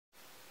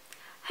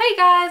Hey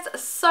guys,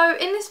 so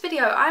in this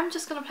video I'm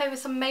just going to play with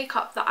some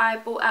makeup that I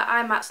bought at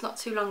IMATs not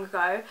too long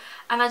ago,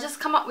 and I just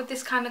come up with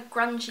this kind of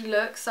grungy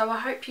look, so I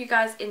hope you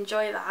guys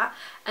enjoy that.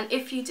 And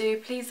if you do,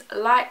 please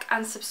like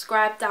and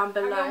subscribe down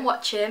below. I'm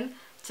watching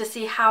to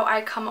see how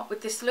I come up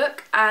with this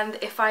look and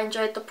if I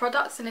enjoyed the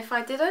products and if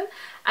I didn't,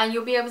 and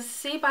you'll be able to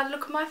see by the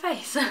look of my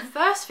face. The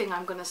first thing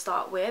I'm going to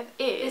start with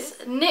is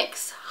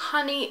NYX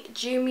Honey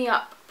Dew Me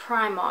Up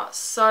Primer.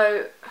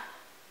 So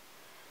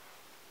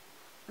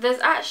there's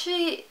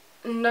actually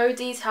no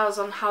details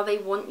on how they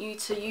want you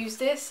to use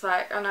this.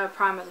 Like, I know a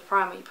primer's a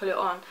primer, you put it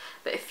on,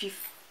 but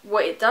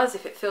what it does,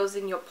 if it fills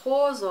in your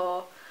pores,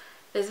 or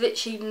there's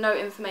literally no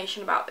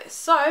information about this.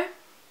 So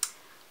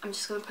I'm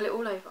just going to put it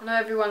all over. I know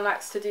everyone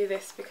likes to do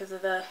this because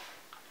of the,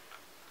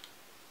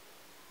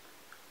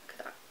 look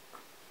at that.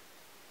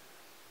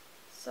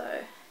 So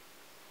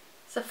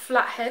it's a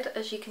flat head,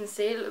 as you can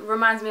see. It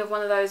reminds me of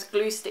one of those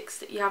glue sticks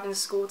that you have in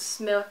school to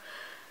smear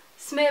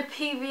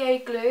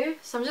PVA glue.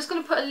 So I'm just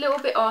going to put a little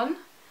bit on,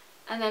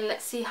 and then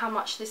let's see how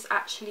much this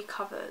actually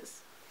covers.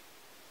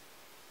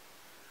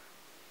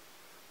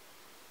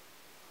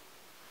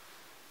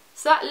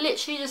 So that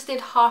literally just did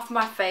half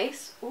my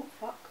face. Oh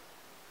fuck.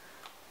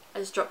 I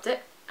just dropped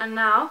it. And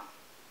now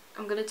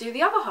I'm going to do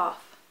the other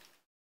half.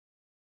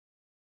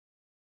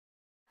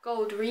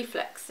 Gold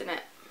reflex in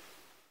it.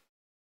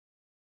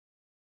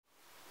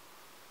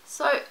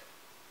 So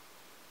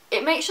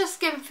it makes your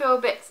skin feel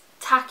a bit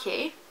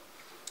tacky,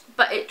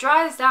 but it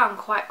dries down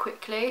quite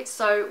quickly.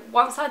 So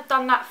once I'd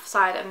done that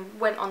side and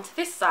went on to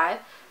this side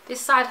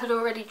had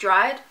already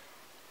dried,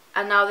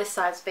 and now this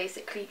side's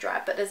basically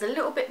dry, but there's a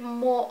little bit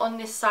more on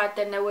this side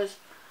than there was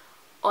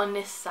on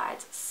this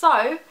side.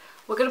 So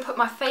we're going to put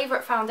my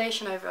favourite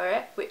foundation over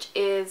it, which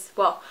is,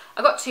 well,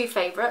 I got two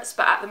favourites,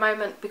 but at the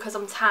moment, because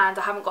I'm tanned,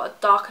 I haven't got a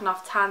dark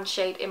enough tan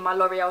shade in my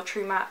L'Oreal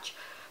True Match,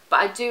 but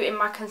I do in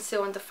my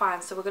Conceal and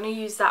Define, so we're going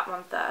to use that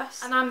one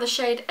first. And I'm the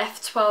shade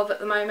F12 at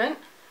the moment.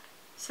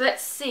 So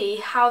let's see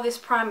how this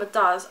primer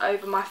does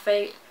over my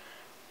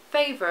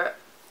favourite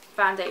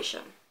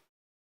foundation.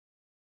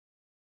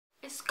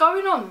 It's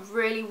going on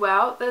really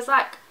well. There's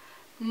like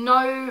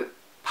no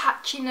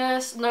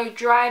patchiness, no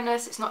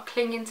dryness, it's not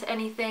clinging to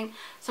anything.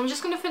 So I'm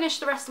just going to finish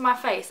the rest of my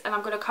face and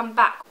I'm going to come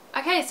back.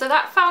 Okay, so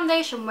that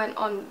foundation went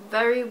on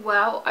very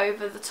well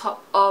over the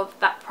top of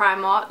that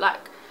primer.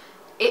 Like,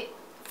 it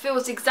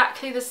feels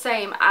exactly the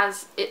same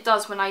as it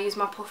does when I use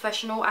my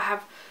Professional. I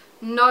have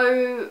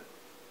no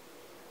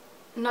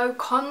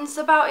cons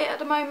about it at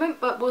the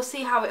moment, but we'll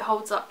see how it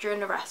holds up during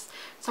the rest.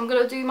 So I'm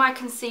going to do my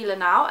concealer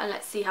now and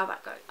let's see how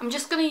that goes. I'm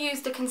just going to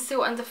use the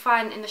Conceal and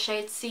Define in the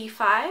shade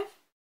C5.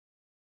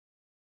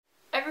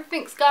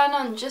 Everything's going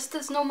on just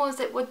as normal as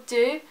it would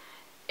do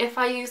if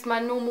I used my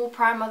normal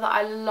primer that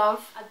I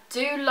love. I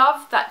do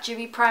love that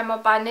Dewy Primer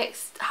by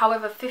NYX,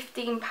 however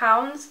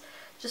 £15.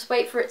 Just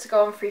wait for it to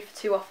go on 3 for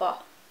 2 offer.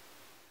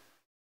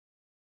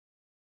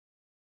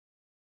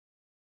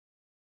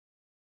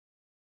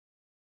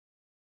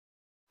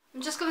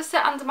 I'm just going to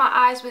set under my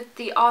eyes with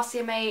the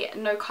RCMA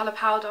No Colour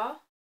Powder.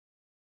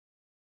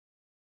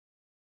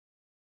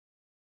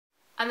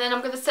 And then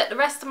I'm going to set the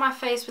rest of my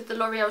face with the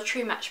L'Oreal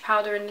True Match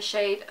powder in the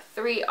shade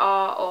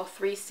 3R or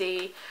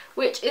 3C,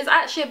 which is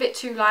actually a bit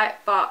too light,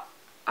 but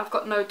I've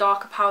got no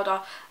darker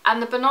powder.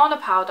 And the Banana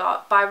Powder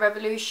by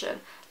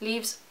Revolution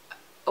leaves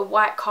a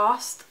white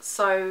cast,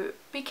 so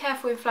be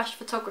careful in flash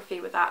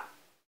photography with that.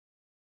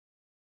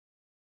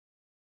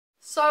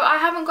 So I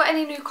haven't got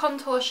any new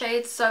contour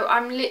shades, so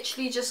I'm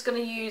literally just going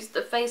to use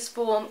the Face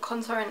Form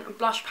Contour and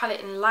Blush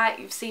Palette in Light.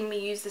 You've seen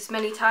me use this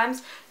many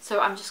times, so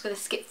I'm just going to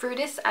skip through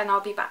this and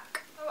I'll be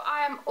back. So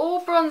I am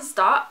all bronzed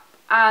up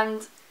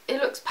and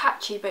it looks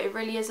patchy, but it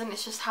really isn't.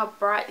 It's just how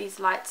bright these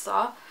lights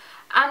are.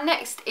 And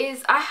next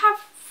is, I have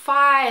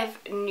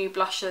 5 new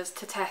blushes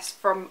to test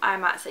from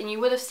IMATs, and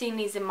you would have seen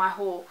these in my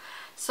haul.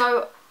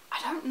 So I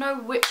don't know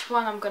which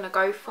one I'm going to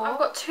go for. I've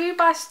got 2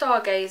 by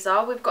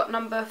Stargazer. We've got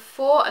number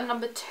 4 and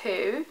number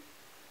 2.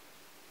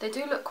 They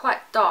do look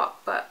quite dark,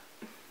 but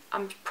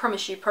I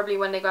promise you, probably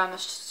when they go on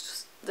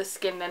the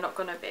skin, they're not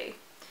going to be.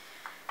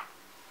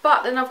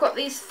 But then I've got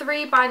these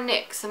 3 by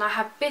NYX, and I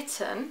have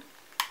Bitten,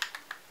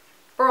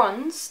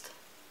 Bronzed,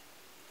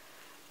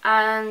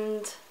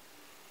 and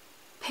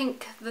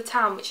Pink the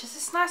Town, which is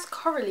this nice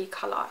corally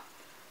colour.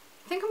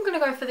 I think I'm going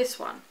to go for this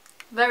one.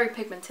 Very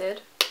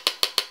pigmented.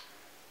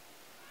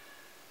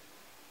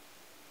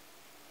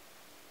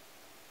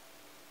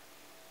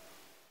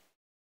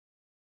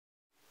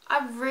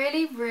 I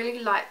really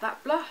like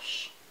that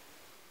blush.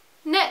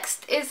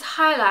 Next is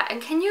highlight, and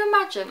can you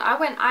imagine, I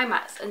went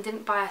IMATs and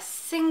didn't buy a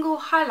single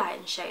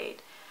highlighting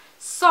shade.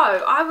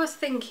 So I was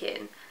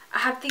thinking, I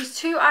have these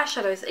 2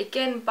 eyeshadows,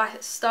 again by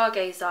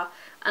Stargazer,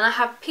 and I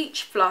have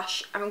Peach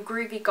Flush and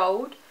Groovy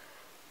Gold.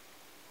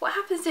 What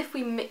happens if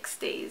we mix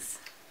these?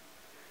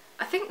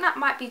 I think that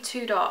might be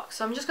too dark,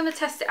 so I'm just going to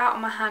test it out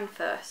on my hand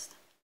first.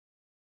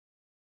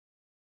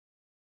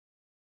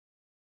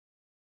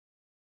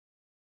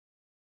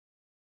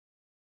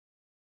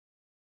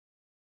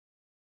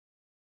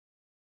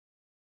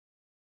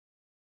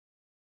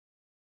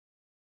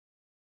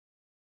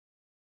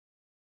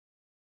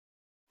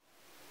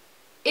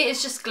 it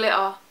is just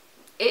glitter.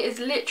 It is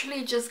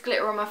literally just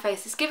glitter on my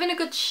face. It's giving a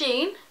good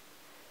sheen,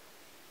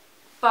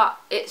 but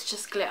it's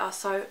just glitter,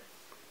 so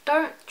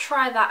don't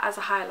try that as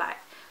a highlight.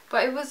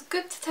 But it was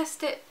good to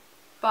test it,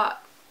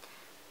 but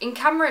in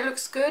camera it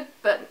looks good,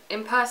 but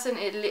in person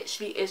it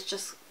literally is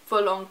just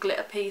full on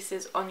glitter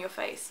pieces on your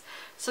face.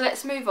 So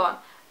let's move on.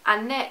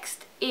 And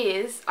next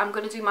is, I'm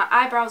going to do my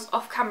eyebrows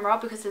off camera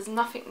because there's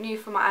nothing new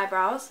for my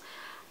eyebrows.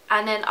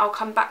 And then I'll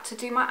come back to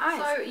do my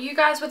eyes. So you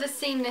guys would have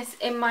seen this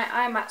in my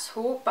IMATs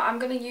haul, but I'm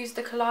going to use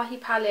the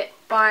Kalahi palette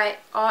by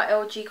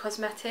RLG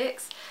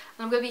Cosmetics.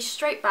 And I'm going to be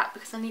straight back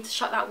because I need to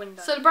shut that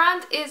window. So the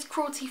brand is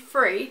cruelty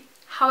free,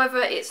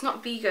 however it's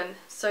not vegan.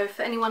 So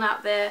for anyone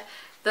out there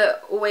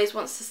that always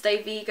wants to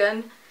stay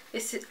vegan,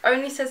 this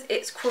only says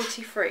it's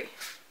cruelty free.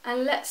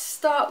 And let's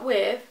start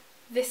with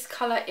this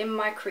colour in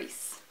my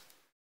crease.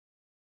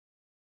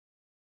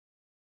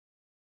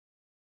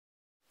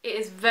 It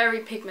is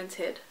very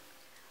pigmented.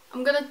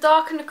 I'm going to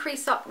darken the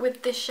crease up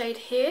with this shade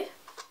here.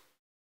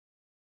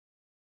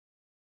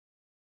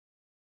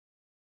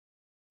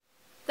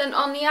 Then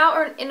on the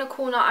outer and inner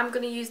corner I'm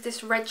going to use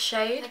this red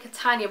shade, like a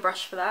tinier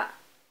brush for that.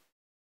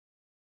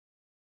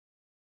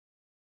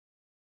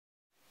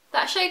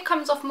 That shade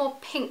comes off more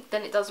pink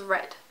than it does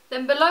red.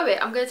 Then below it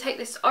I'm going to take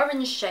this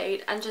orange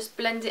shade and just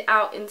blend it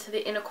out into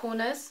the inner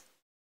corners.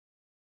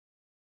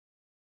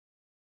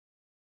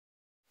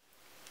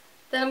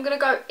 Then I'm going to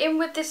go in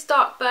with this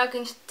dark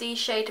burgundy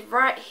shade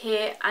right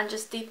here and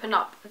just deepen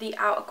up the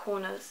outer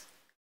corners.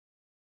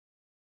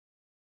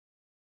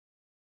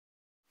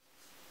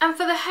 And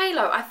for the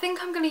halo, I think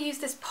I'm going to use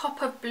this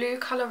pop of blue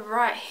colour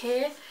right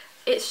here.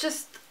 It's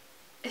just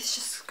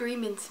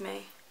screaming to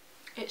me.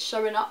 It's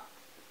showing up.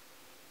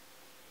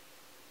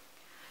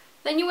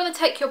 Then you want to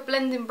take your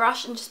blending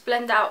brush and just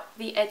blend out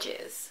the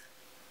edges.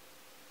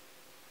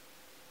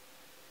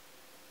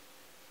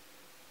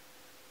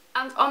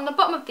 And on the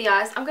bottom of the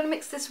eyes, I'm going to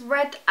mix this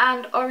red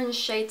and orange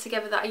shade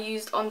together that I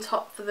used on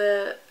top for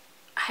the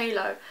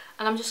halo.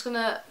 And I'm just going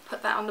to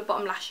put that on the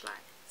bottom lash line.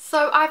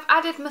 So I've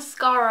added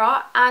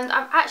mascara, and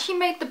I've actually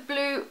made the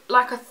blue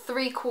like a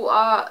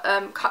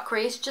 3/4 cut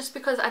crease just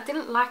because I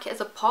didn't like it as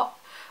a pop.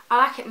 I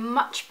like it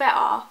much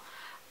better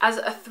as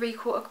a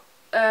 3/4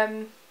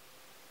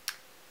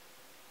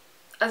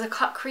 as a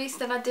cut crease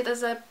than I did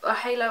as a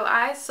halo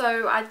eye.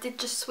 So I did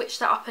just switch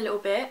that up a little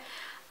bit.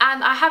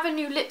 And I have a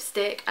new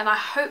lipstick, and I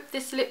hope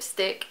this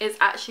lipstick is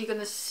actually going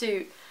to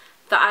suit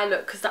the eye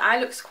look, because the eye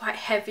looks quite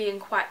heavy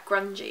and quite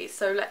grungy.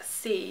 So let's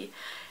see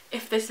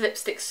if this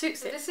lipstick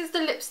suits it. This is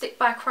the lipstick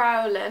by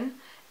Kryolan.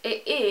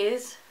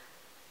 It's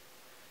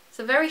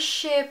a very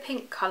sheer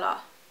pink colour.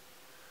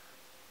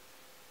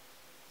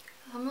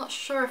 I'm not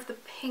sure if the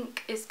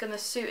pink is going to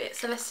suit it,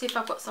 so let's see if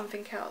I've got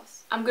something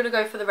else. I'm going to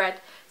go for the red.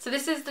 So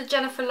this is the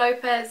Jennifer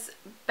Lopez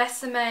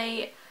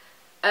Besame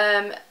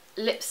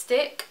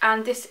lipstick,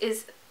 and this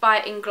is by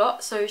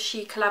Inglot, so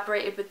she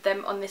collaborated with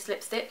them on this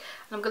lipstick,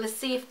 and I'm going to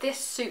see if this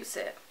suits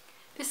it.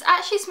 This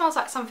actually smells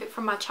like something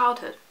from my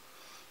childhood.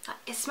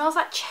 It smells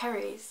like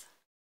cherries.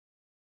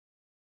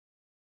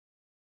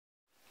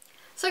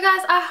 So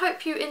guys, I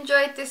hope you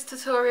enjoyed this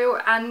tutorial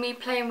and me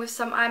playing with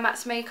some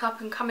IMATs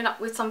makeup and coming up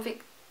with something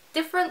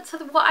different to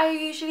what I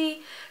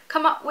usually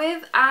come up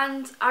with.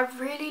 And I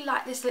really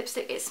like this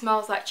lipstick. It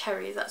smells like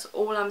cherries. That's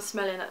all I'm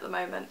smelling at the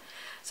moment.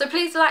 So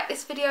please like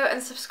this video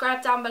and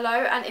subscribe down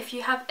below, and if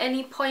you have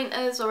any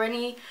pointers or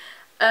any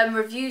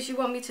reviews you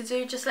want me to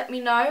do, just let me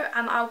know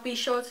and I'll be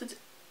sure to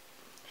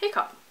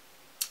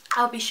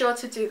I'll be sure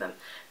to do them.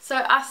 So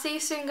I'll see you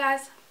soon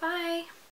guys. Bye.